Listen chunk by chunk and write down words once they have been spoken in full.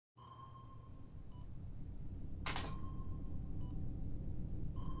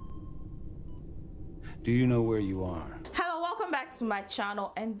Do you know where you are? Hello, welcome back to my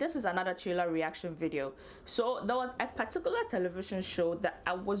channel, and this is another trailer reaction video. So there was a particular television show that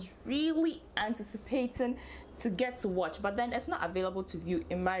I was really anticipating to get to watch, but then it's not available to view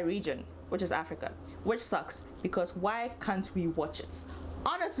in my region, which is Africa, which sucks because why can't we watch it?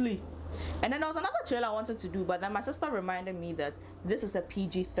 Honestly. And then there was another trailer I wanted to do, but then my sister reminded me that this is a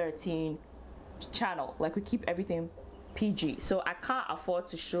PG-13 channel. Like, we keep everything PG, so I can't afford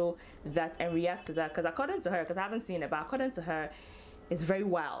to show that and react to that, because according to her, because I haven't seen it, but according to her, it's very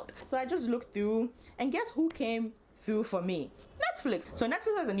wild. So I just looked through, and guess who came through for me? Netflix. So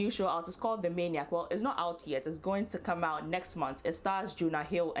Netflix has a new show out. It's called The Maniac. Well, it's not out yet. It's going to come out next month. It stars Jonah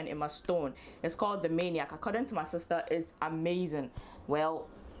Hill and Emma Stone. It's called The Maniac. According to my sister, it's amazing. Well,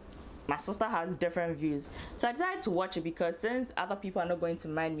 my sister has different views, so I decided to watch it because since other people are not going to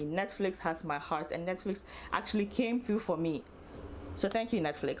mind me, Netflix has my heart, and Netflix actually came through for me. So thank you,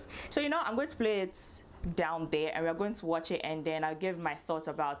 Netflix. So I'm going to play it down there, and we're going to watch it, and then I'll give my thoughts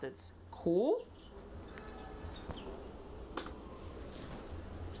about it. Cool.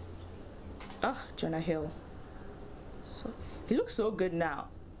 Oh, Jonah Hill. So he looks so good now.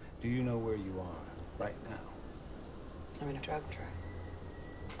 Do you know where you are right now? I'm in a drug trap.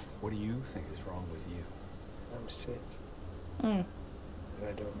 What do you think is wrong with you? I'm sick. Mm. But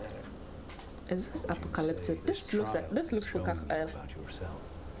I don't matter. Is this apocalyptic? This looks apocalyptic. About yourself.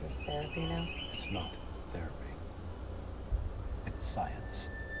 Is this therapy now? It's not therapy. It's science.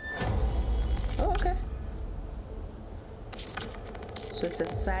 Oh, okay. So it's a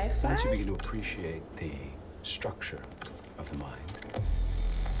sci-fi? Once you begin to appreciate the structure of the mind,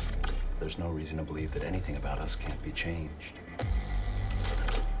 there's no reason to believe that anything about us can't be changed.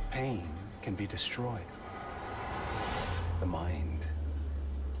 Pain can be destroyed. The mind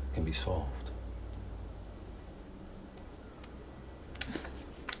can be solved.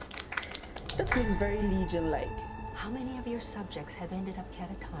 This looks very Legion-like. How many of your subjects have ended up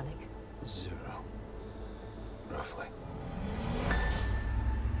catatonic? 0. Roughly.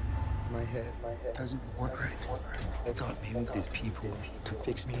 My head doesn't work right. I thought maybe these people could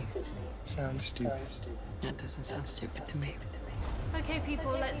fix me. Sounds stupid. That doesn't sound stupid to me. Okay,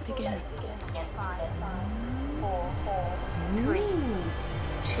 people, let's begin. 5, 4, 3, 2,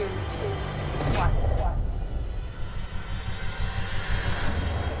 1.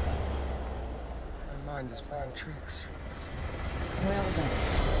 My mind is playing tricks. Well done.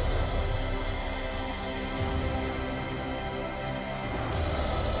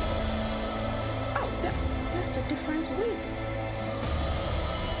 Oh, that's a different wig.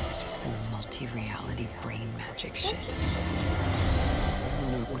 This is some multi-reality brain magic shit.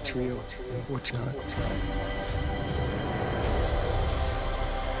 I don't know what's real, what's not.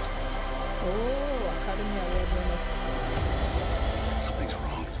 Oh, Academy Award winners. Something's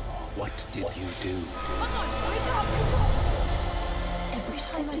wrong. What did you do? Every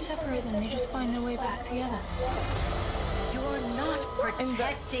time I separate them, they just find their way back together. You're not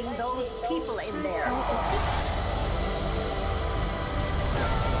protecting those people in there.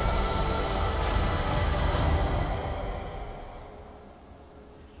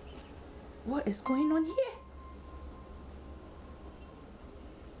 What is going on here?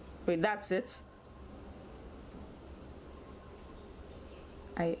 Wait, that's it?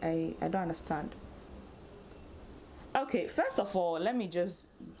 I don't understand. Okay, first of all, let me just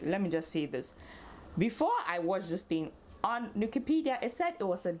say this. Before I watched this thing on Wikipedia, it said it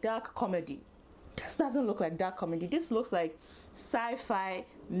was a dark comedy. This doesn't look like dark comedy. This looks like sci-fi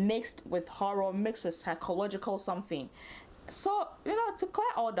mixed with horror, mixed with psychological something. So, to clear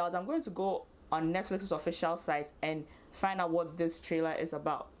all doubts, I'm going to go on Netflix's official site and find out what this trailer is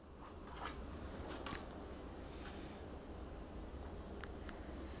about.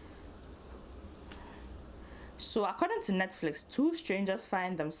 So, according to Netflix, 2 strangers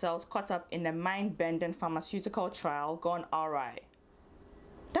find themselves caught up in a mind-bending pharmaceutical trial gone awry.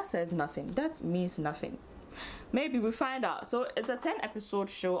 That says nothing. That means nothing. Maybe we find out. So it's a 10-episode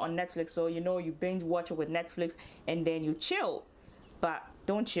show on Netflix, so you binge watch it with Netflix and then you chill. But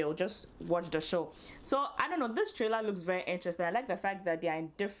don't chill, just watch the show. So I don't know, this trailer looks very interesting. I like the fact that they are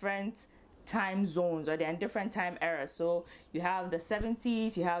in different time zones, or they're in different time eras. So you have the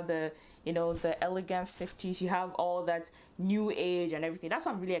 70s, you have the the elegant 50s, you have all that new age and everything. That's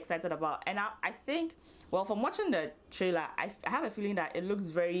what I'm really excited about. And I think, well, from watching the trailer, I have a feeling that it looks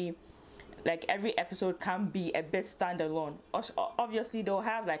very like every episode can be a bit standalone. Obviously they'll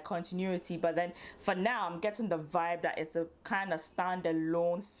have like continuity, but then for now I'm getting the vibe that it's a kind of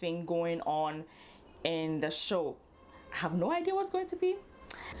standalone thing going on in the show. I have no idea what's going to be.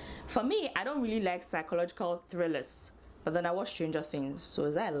 For me, I don't really like psychological thrillers. but then I watched Stranger Things. So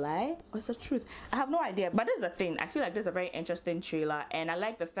is that a lie or is it truth? I have no idea. But this is the thing. I feel like this is a very interesting trailer, and I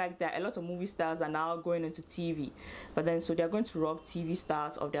like the fact that a lot of movie stars are now going into TV. But then so they're going to rob TV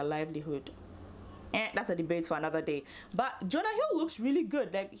stars of their livelihood. And that's a debate for another day. But Jonah Hill looks really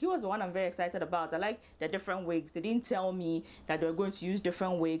good. Like, he was the one I'm very excited about. I like the different wigs. They didn't tell me that they were going to use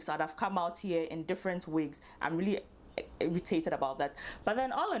different wigs. I'd have come out here in different wigs. I'm really irritated about that. But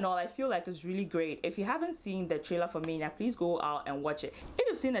then all in all, I feel like it's really great. If you haven't seen the trailer for Maniac, please go out and watch it. If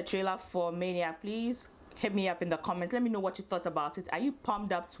you've seen the trailer for Maniac, please hit me up in the comments. Let me know what you thought about it. Are you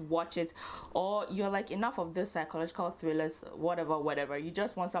pumped up to watch it, or you're like, enough of this psychological thrillers, whatever, you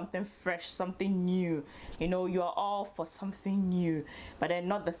just want something fresh, something new, you know, you're all for something new, but then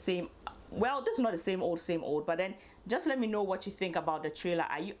not the same. Well, this is not the same old, but then just let me know what you think about the trailer.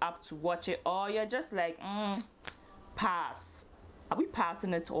 Are you up to watch it, or you're just like, pass? Are we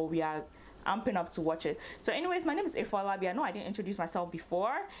passing it, or we are amping up to watch it? So anyways, my name is Ifeoluwabi. I know I didn't introduce myself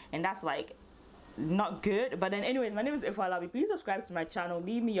before, and that's like not good, but then anyways, my name is Ifeoluwabi. Please subscribe to my channel,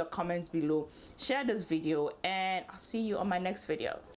 leave me your comments below, share this video, and I'll see you on my next video.